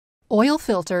Oil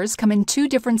filters come in two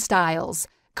different styles,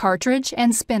 cartridge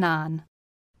and spin-on.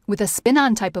 With a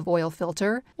spin-on type of oil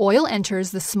filter, oil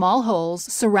enters the small holes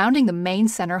surrounding the main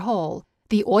center hole.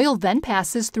 The oil then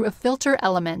passes through a filter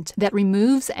element that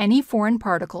removes any foreign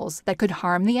particles that could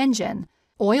harm the engine.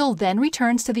 Oil then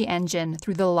returns to the engine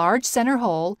through the large center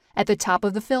hole at the top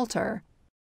of the filter.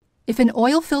 If an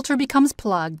oil filter becomes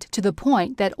plugged to the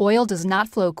point that oil does not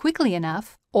flow quickly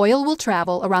enough, oil will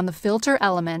travel around the filter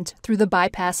element through the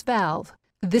bypass valve.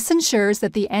 This ensures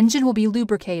that the engine will be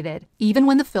lubricated even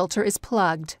when the filter is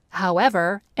plugged.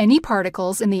 However, any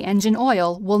particles in the engine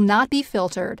oil will not be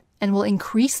filtered and will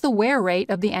increase the wear rate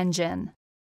of the engine.